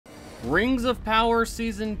Rings of Power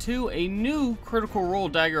Season 2, a new Critical Role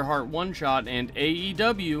Daggerheart one-shot, and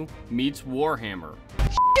AEW meets Warhammer.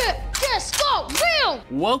 Yes, go, real!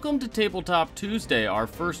 Welcome to Tabletop Tuesday, our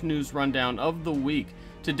first news rundown of the week.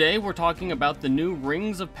 Today we're talking about the new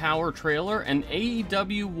Rings of Power trailer, an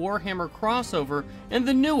AEW Warhammer crossover, and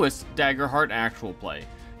the newest Daggerheart actual play.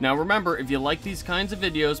 Now remember, if you like these kinds of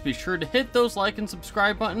videos, be sure to hit those like and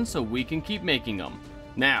subscribe buttons so we can keep making them.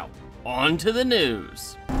 Now, on to the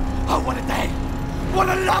news. Oh, what a day! What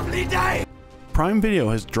a lovely day! Prime Video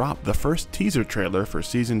has dropped the first teaser trailer for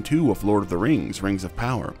Season 2 of Lord of the Rings, Rings of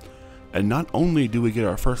Power. And not only do we get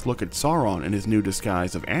our first look at Sauron in his new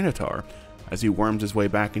disguise of Anatar, as he worms his way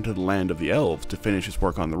back into the land of the elves to finish his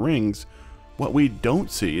work on the rings, what we don't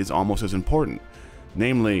see is almost as important.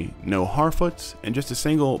 Namely, no Harfoots, and just a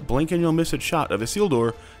single blink and you'll miss it shot of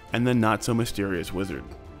Isildur and the not so mysterious wizard.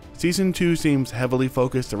 Season 2 seems heavily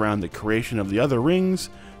focused around the creation of the other rings,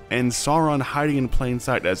 and Sauron hiding in plain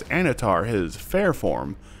sight as Anatar, his fair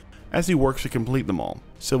form, as he works to complete them all.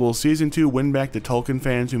 So will Season 2 win back the Tolkien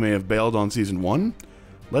fans who may have bailed on Season 1?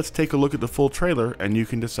 Let's take a look at the full trailer and you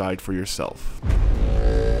can decide for yourself.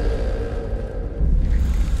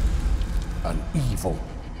 An evil,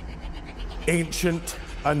 ancient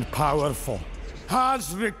and powerful,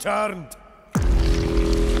 has returned.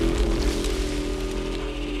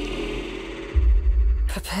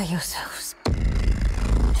 Prepare yourselves.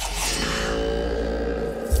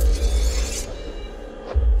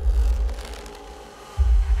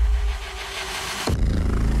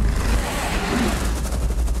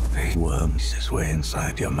 He worms his way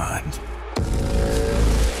inside your mind.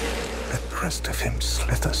 The crest of him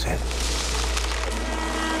slithers in.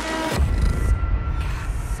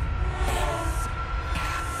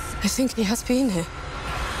 I think he has been here.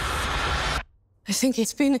 I think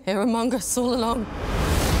he's been here among us all along.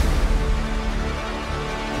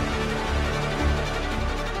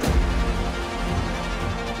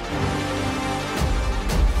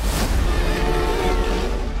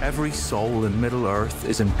 Every soul in Middle-earth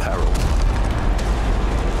is in peril.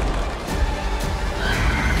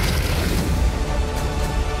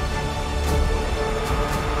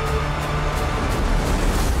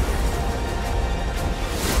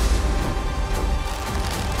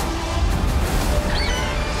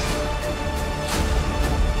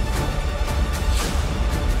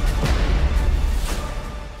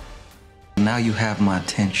 Now you have my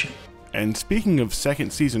attention. And speaking of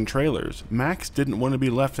second season trailers, Max didn't want to be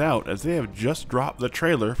left out as they have just dropped the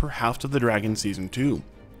trailer for House of the Dragon Season 2.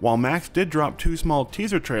 While Max did drop two small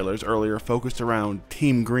teaser trailers earlier focused around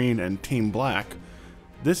Team Green and Team Black,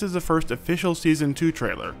 this is the first official Season 2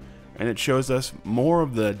 trailer, and it shows us more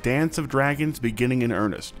of the Dance of Dragons beginning in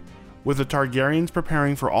earnest, with the Targaryens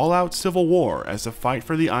preparing for all-out civil war as the fight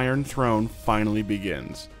for the Iron Throne finally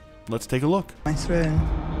begins. Let's take a look. My throne.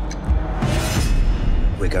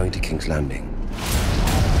 We're going to King's Landing.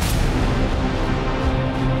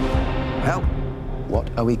 Well, What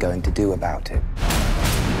are we going to do about it?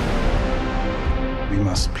 We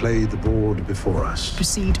must play the board before us.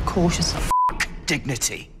 proceed cautiously.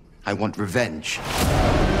 Dignity. I want revenge.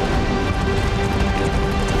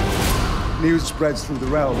 News spreads through the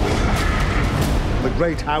realm. The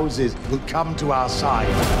great houses will come to our side.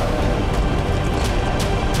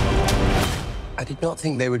 I did not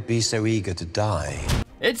think they would be so eager to die.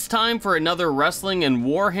 It's time for another Wrestling and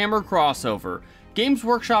Warhammer crossover. Games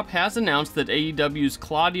Workshop has announced that AEW's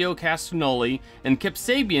Claudio Castagnoli and Kip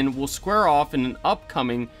Sabian will square off in an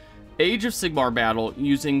upcoming Age of Sigmar battle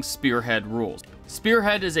using Spearhead rules.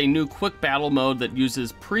 Spearhead is a new quick battle mode that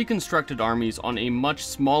uses pre-constructed armies on a much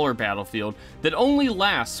smaller battlefield that only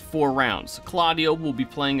lasts 4 rounds. Claudio will be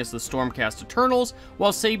playing as the Stormcast Eternals,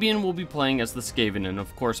 while Sabian will be playing as the Skaven, and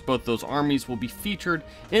of course both those armies will be featured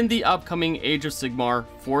in the upcoming Age of Sigmar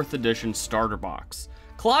 4th edition starter box.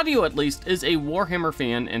 Claudio, at least, is a Warhammer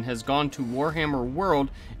fan and has gone to Warhammer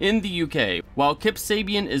World in the UK, while Kip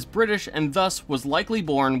Sabian is British and thus was likely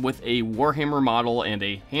born with a Warhammer model and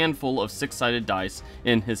a handful of 6-sided dice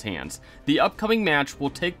in his hands. The upcoming match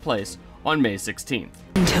will take place on May 16th.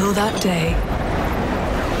 Until that day,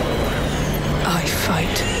 I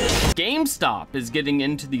fight. GameStop is getting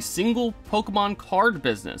into the single Pokemon card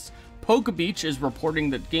business. PokeBeach is reporting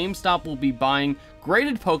that GameStop will be buying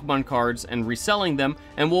graded Pokemon cards and reselling them,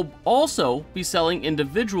 and will also be selling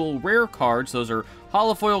individual rare cards. Those are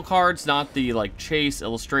holofoil cards, not the like Chase,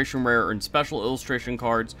 Illustration Rare, and Special Illustration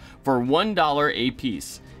cards, for $1 a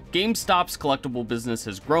piece. GameStop's collectible business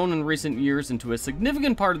has grown in recent years into a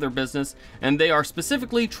significant part of their business, and they are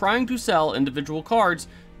specifically trying to sell individual cards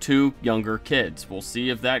to younger kids. We'll see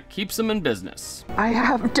if that keeps them in business. I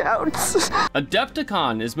have doubts.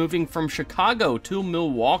 Adepticon is moving from Chicago to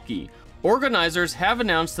Milwaukee. Organizers have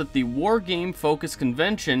announced that the War Game Focus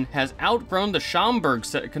convention has outgrown the Schaumburg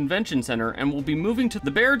Convention Center and will be moving to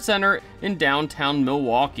the Baird Center in downtown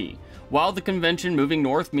Milwaukee. While the convention moving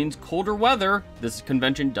north means colder weather, this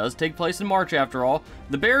convention does take place in March after all,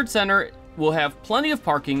 the Baird Center will have plenty of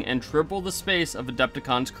parking and triple the space of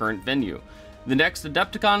Adepticon's current venue. The next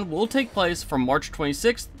Adepticon will take place from March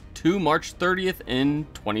 26th to March 30th in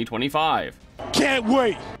 2025. Can't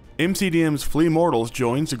wait! MCDM's Flea Mortals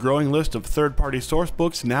joins a growing list of third-party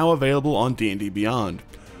sourcebooks now available on D&D Beyond.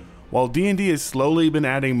 While D&D has slowly been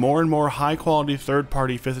adding more and more high-quality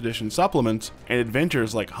third-party 5th edition supplements and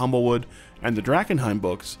adventures like Humblewood and the Drakkenheim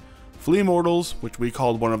books, Flea Mortals, which we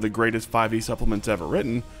called one of the greatest 5e supplements ever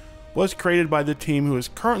written, was created by the team who is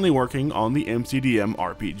currently working on the MCDM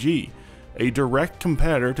RPG, a direct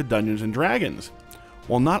competitor to Dungeons & Dragons.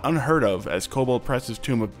 While not unheard of, as Kobold Press's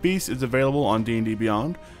Tomb of Beasts is available on D&D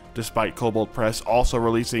Beyond, despite Kobold Press also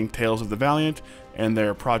releasing Tales of the Valiant and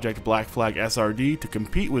their Project Black Flag SRD to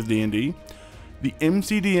compete with D&D, the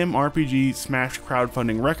MCDM RPG smashed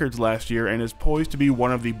crowdfunding records last year and is poised to be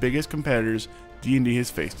one of the biggest competitors D&D has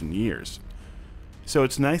faced in years. So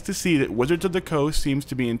it's nice to see that Wizards of the Coast seems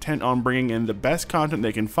to be intent on bringing in the best content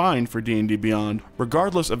they can find for D&D Beyond,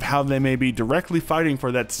 regardless of how they may be directly fighting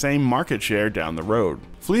for that same market share down the road.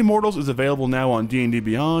 Flea Mortals is available now on D&D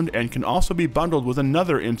Beyond and can also be bundled with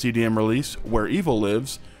another MCDM release, Where Evil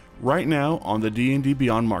Lives, right now on the D&D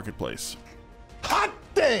Beyond marketplace. Hot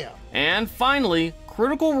damn! And finally,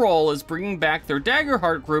 Critical Role is bringing back their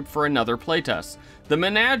Daggerheart group for another playtest. The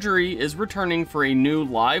Menagerie is returning for a new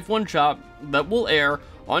live one-shot that will air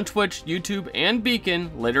on Twitch, YouTube, and Beacon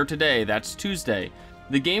later today, that's Tuesday.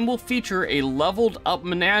 The game will feature a leveled up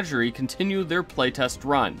Menagerie continue their playtest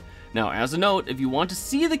run. Now, as a note, if you want to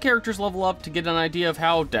see the characters level up to get an idea of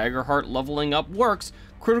how Daggerheart leveling up works,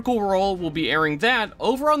 Critical Role will be airing that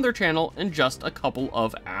over on their channel in just a couple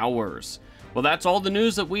of hours. Well, that's all the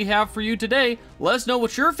news that we have for you today. Let us know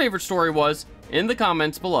what your favorite story was in the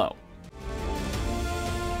comments below.